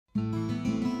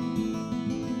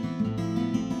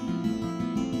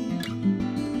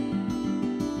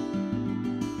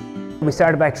We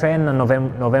started back training on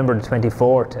November the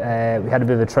 24th. We had a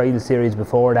bit of a trial series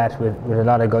before that with a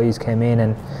lot of guys came in,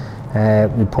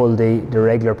 and we pulled the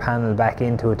regular panel back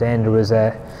into it. Then there was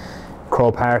a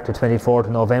Crow Park, the 24th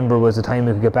of November was the time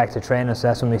we could get back to training, so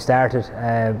that's when we started.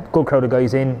 Good crowd of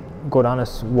guys in, good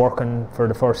honest working for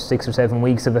the first 6 or 7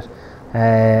 weeks of it,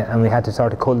 and we had to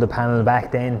sort of cull the panel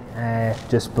back then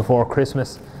just before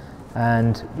Christmas,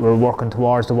 and we're working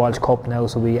towards the Walsh Cup now.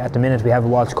 So at the minute we have a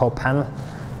Walsh Cup panel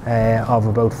of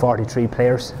about 43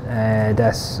 players,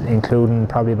 that's including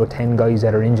probably about 10 guys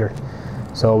that are injured,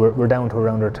 so we're down to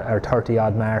around our 30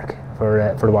 odd mark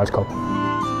for the Walsh Cup.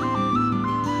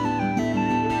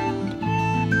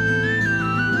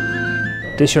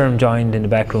 This year I'm joined in the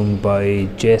back room by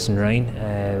Jason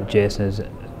Ryan. Jason has a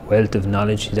wealth of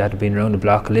knowledge. He's had to been around the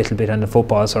block a little bit on the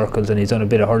football circles, and he's done a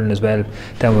bit of hurling as well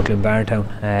down with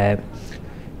Glenbarntown.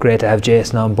 Great to have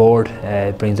Jason on board.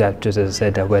 Brings that, just as I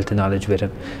said, that wealth of knowledge with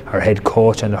him. Our head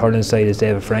coach on the hurling side is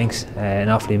David Franks, an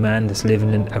Offaly man that's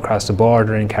living across the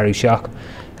border in Carrickshock.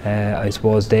 I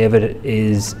suppose David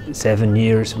is 7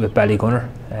 years with Ballygunner.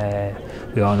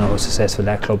 We all know how successful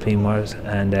that club team was,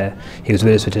 and he was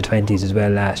with us with the 20s as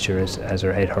well last year as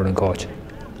our head hurling coach.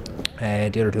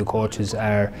 The other two coaches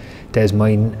are Des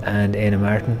Mine and Éanna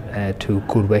Martin, two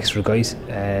good Wexford guys.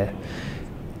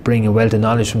 Bring a wealth of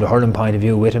knowledge from the hurling point of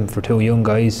view with him for two young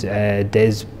guys.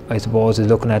 Des, I suppose, is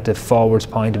looking at the forwards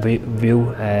point of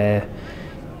view.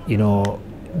 You know,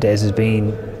 Des has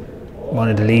been one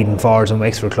of the leading forwards in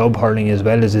Wexford club hurling, as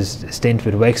well as his stint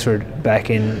with Wexford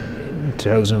back in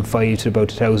 2005 to about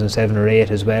 2007 or 8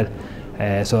 as well.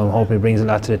 So I'm hoping he brings a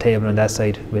lot to the table on that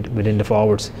side within the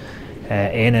forwards.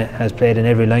 Éanna has played in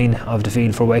every line of the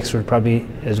field for Wexford probably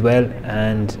as well,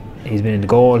 and he's been in the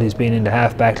goal, he's been in the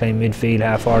half back line, midfield,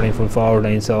 half forward line, full forward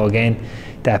line. So again,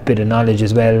 that bit of knowledge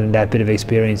as well and that bit of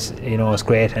experience, you know, is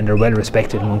great, and they're well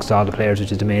respected amongst all the players,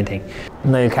 which is the main thing.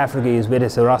 Niall Cafferty is with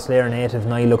us, a Rosslare native.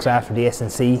 Niall looks after the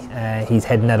S&C. He's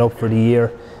heading that up for the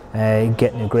year.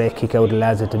 Getting a great kick out of the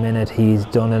lads at the minute. He's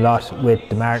done a lot with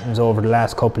the Martins over the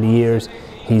last couple of years.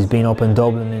 He's been up in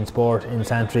Dublin in sport in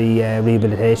Santry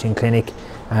Rehabilitation Clinic,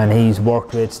 and he's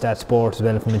worked with Stat Sport as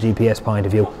well from a GPS point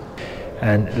of view.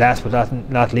 And last but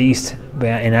not least,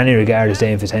 in any regard, is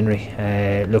Damien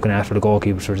Fitzhenry, looking after the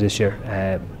goalkeepers for this year.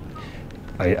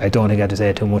 I don't think I have to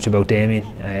say too much about Damien.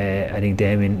 I think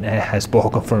Damien has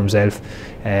spoken for himself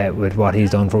with what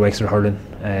he's done for Wexford hurling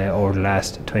over the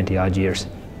last 20 odd years.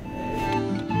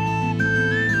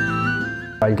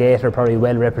 Gate are probably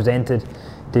well represented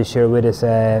this year with us.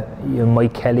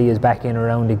 Mike Kelly is back in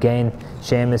around again.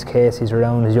 Seamus Casey's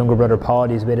around. His younger brother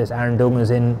Paddy's with us. Aaron Duggan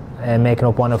is in, making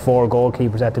up one of 4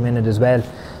 goalkeepers at the minute as well.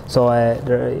 So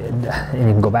and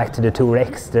you can go back to the 2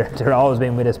 Rex. They're always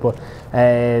been with us. But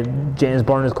James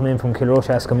Byrne has come in from Kilrush,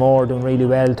 Askamore, doing really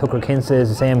well. Tucker Kinsey is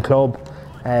the same club.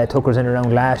 Tucker's in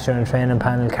around last year in training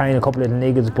panel, carrying a couple of little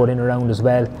niggles, but in around as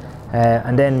well.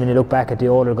 And then when you look back at the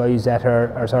older guys that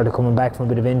are sort of coming back from a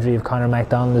bit of injury, if Conor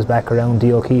MacDonald is back around,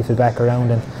 Dee O'Keefe is back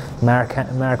around, and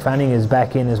Mark Fanning is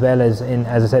back in as well, as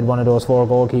I said, one of those 4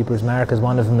 goalkeepers. Mark is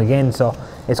one of them again, so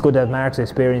it's good to have Mark's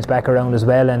experience back around as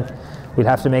well. And we'll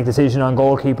have to make a decision on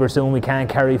goalkeeper soon. We can't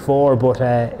carry 4, but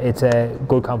it's a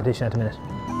good competition at the minute.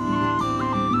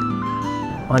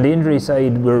 On the injury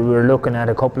side, we're looking at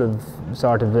a couple of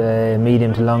sort of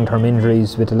medium to long-term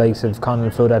injuries with the likes of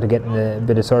Conor Flood after getting a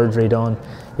bit of surgery done.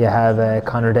 You have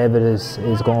Conor Devitt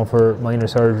is going for minor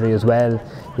surgery as well.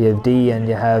 You have Dee, and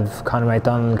you have Conor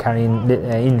MacDonald carrying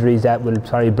injuries that will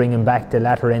probably bring him back to the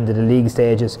latter end of the league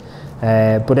stages.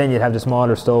 But then you'd have the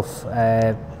smaller stuff.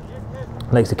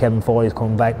 Like Kevin Foley's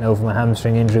coming back now from a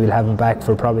hamstring injury. We'll have him back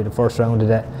for probably the first round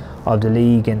of the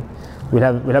league, and we'll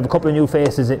have a couple of new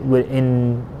faces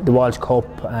in the Walsh Cup,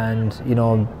 and you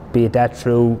know, be it that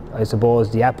through, I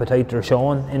suppose, the appetite they're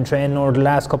showing in training over the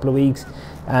last couple of weeks,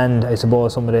 and I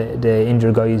suppose some of the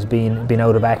injured guys being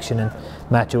out of action. And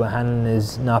Matthew O'Hanlon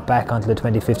is not back until the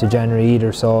 25th of January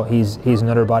either, so he's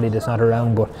another body that's not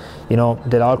around. But you know,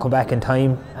 they'll all come back in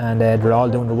time, and they're all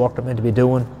doing the work they're meant to be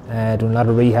doing a lot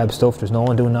of rehab stuff. There's no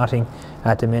one doing nothing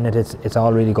at the minute. It's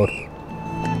all really good.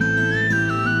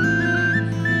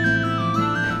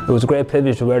 It was a great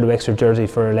privilege to wear the Wexford jersey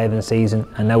for 11th season,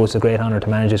 and now it's a great honour to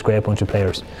manage this great bunch of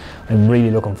players. I'm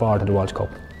really looking forward to the Walsh Cup.